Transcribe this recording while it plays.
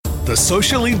The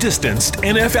socially distanced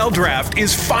NFL Draft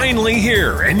is finally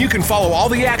here, and you can follow all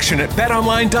the action at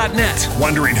betonline.net.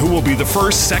 Wondering who will be the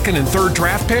first, second, and third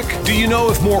draft pick? Do you know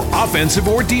if more offensive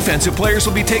or defensive players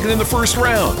will be taken in the first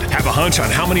round? Have a hunch on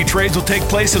how many trades will take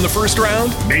place in the first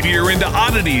round? Maybe you're into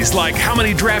oddities like how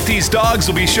many draftees' dogs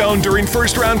will be shown during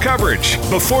first-round coverage.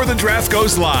 Before the draft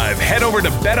goes live, head over to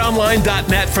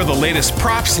betonline.net for the latest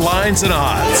props, lines, and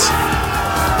odds.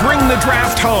 Bring the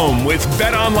draft home with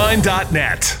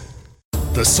betonline.net.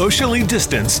 The socially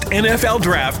distanced NFL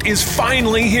Draft is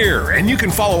finally here, and you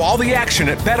can follow all the action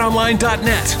at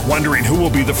betonline.net. Wondering who will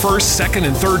be the first, second,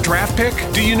 and third draft pick?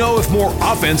 Do you know if more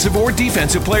offensive or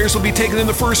defensive players will be taken in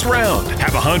the first round?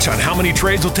 Have a hunch on how many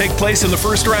trades will take place in the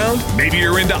first round? Maybe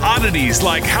you're into oddities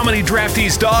like how many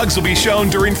draftees' dogs will be shown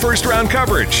during first-round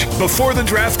coverage. Before the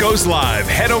draft goes live,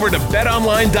 head over to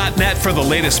betonline.net for the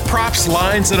latest props,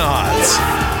 lines, and odds.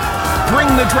 Bring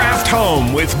the draft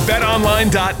home with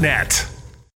betonline.net.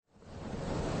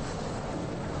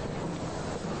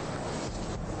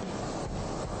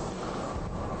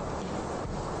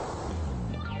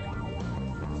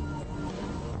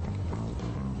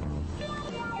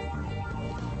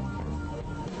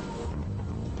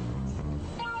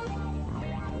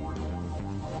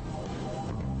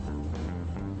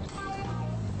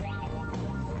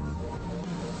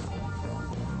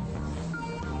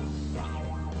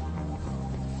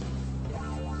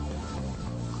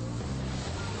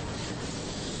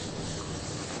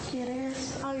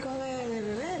 ¿Quieres algo de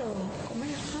beber o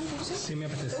comer? ¿Algo así? Sí, me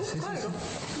apetece. ¿Te Sí, gusta algo?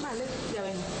 sí. Vale, ya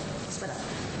vengo. Espera.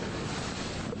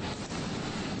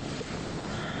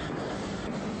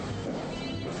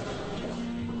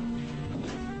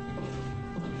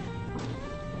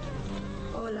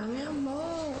 Hola, mi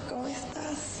amor. ¿Cómo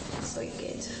estás? Soy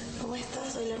Kecha. ¿Cómo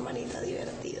estás? Soy la hermanita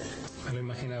divertida. Me lo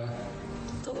imaginaba.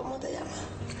 ¿Tú cómo te llamas?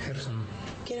 Gerson.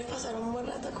 ¿Quieres pasar un buen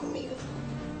rato conmigo?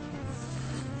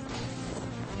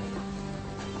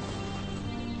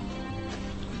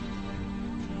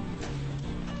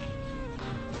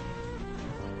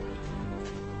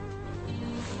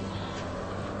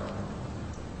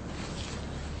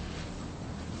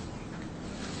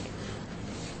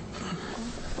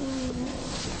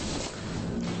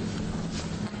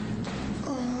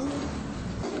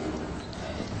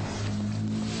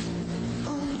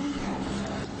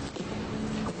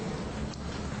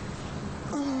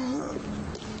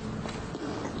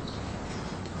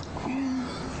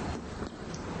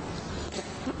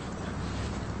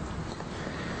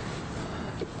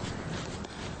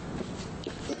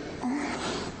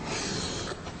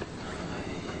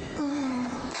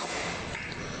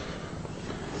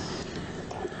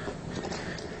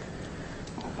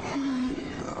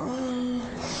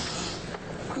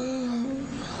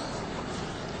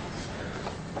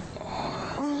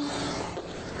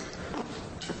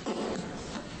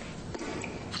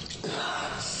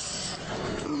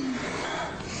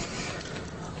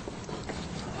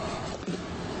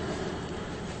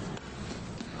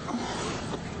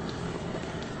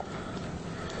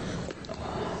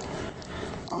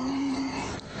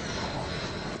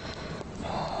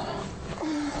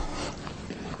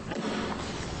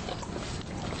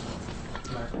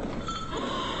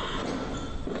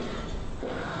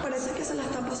 Parece que se la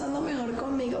está pasando mejor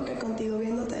conmigo que contigo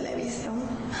viendo televisión.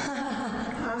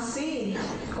 Ah, sí,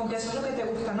 con que eso es lo que te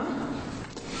gusta, ¿no?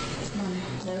 Vale,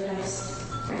 ya verás.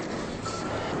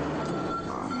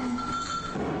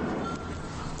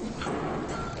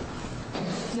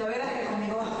 Ya verás que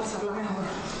conmigo vas a pasarla mejor.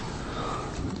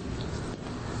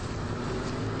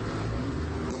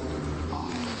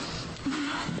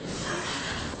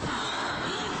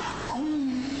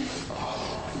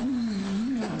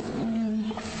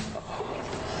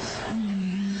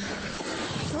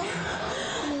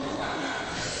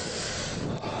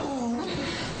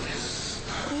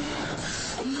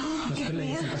 No te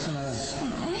pelees, no pasa nada.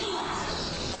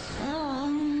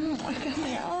 Es que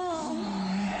me...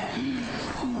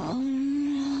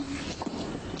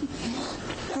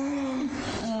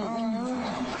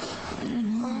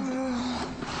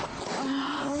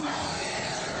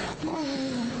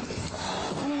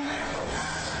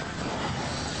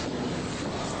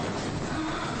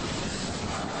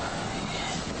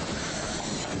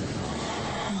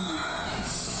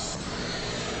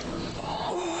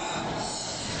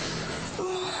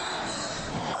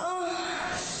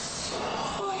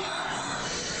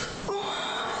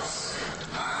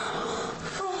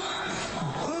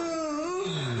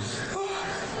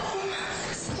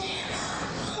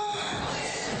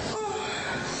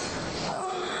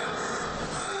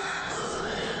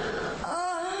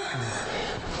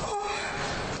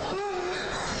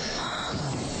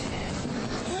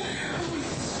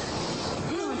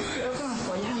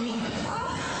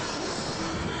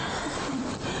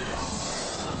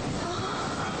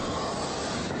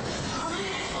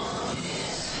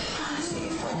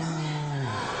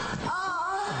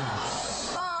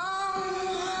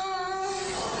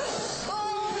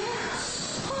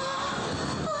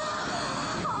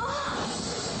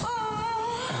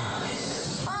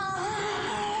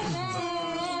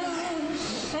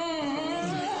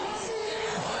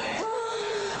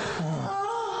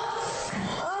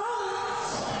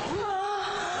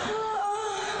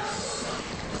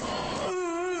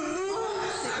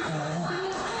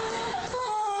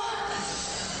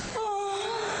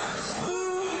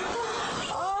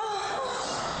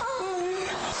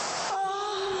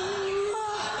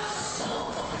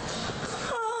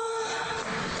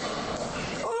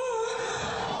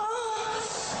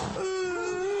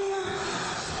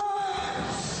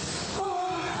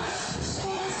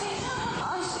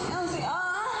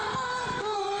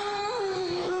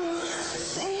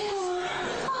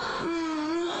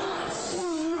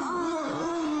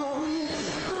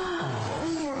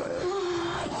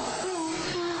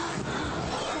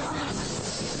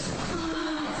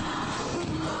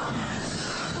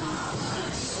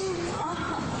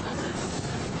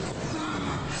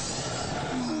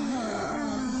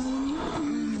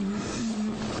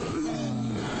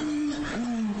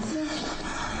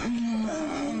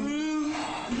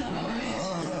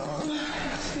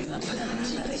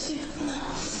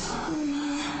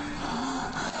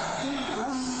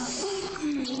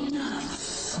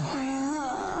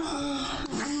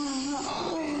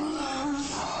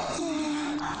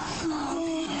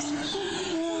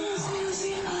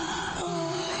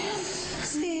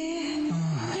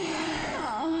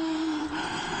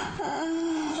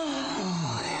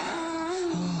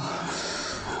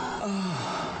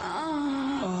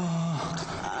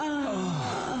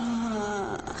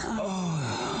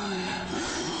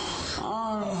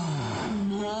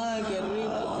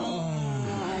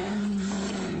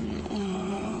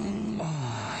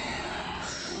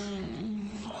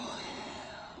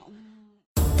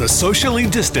 The socially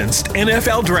distanced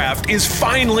NFL Draft is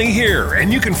finally here,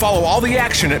 and you can follow all the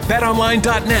action at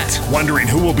betonline.net. Wondering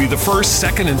who will be the first,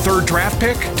 second, and third draft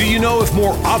pick? Do you know if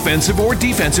more offensive or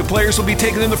defensive players will be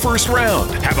taken in the first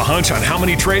round? Have a hunch on how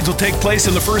many trades will take place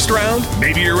in the first round?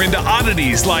 Maybe you're into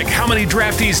oddities like how many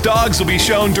draftees' dogs will be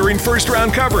shown during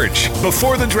first-round coverage.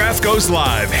 Before the draft goes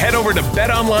live, head over to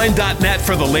betonline.net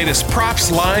for the latest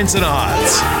props, lines, and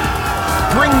odds.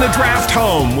 Bring the draft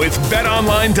home with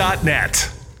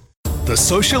betonline.net. The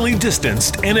socially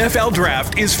distanced NFL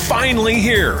Draft is finally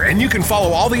here, and you can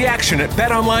follow all the action at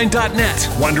betonline.net.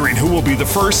 Wondering who will be the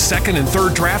first, second, and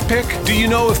third draft pick? Do you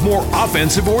know if more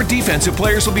offensive or defensive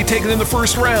players will be taken in the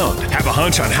first round? Have a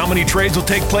hunch on how many trades will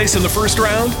take place in the first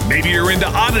round? Maybe you're into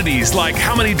oddities like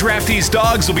how many draftees'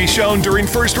 dogs will be shown during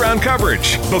first-round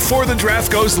coverage. Before the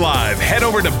draft goes live, head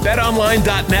over to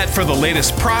betonline.net for the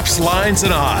latest props, lines,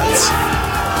 and odds.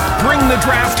 Bring the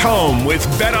draft home with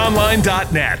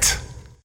betonline.net.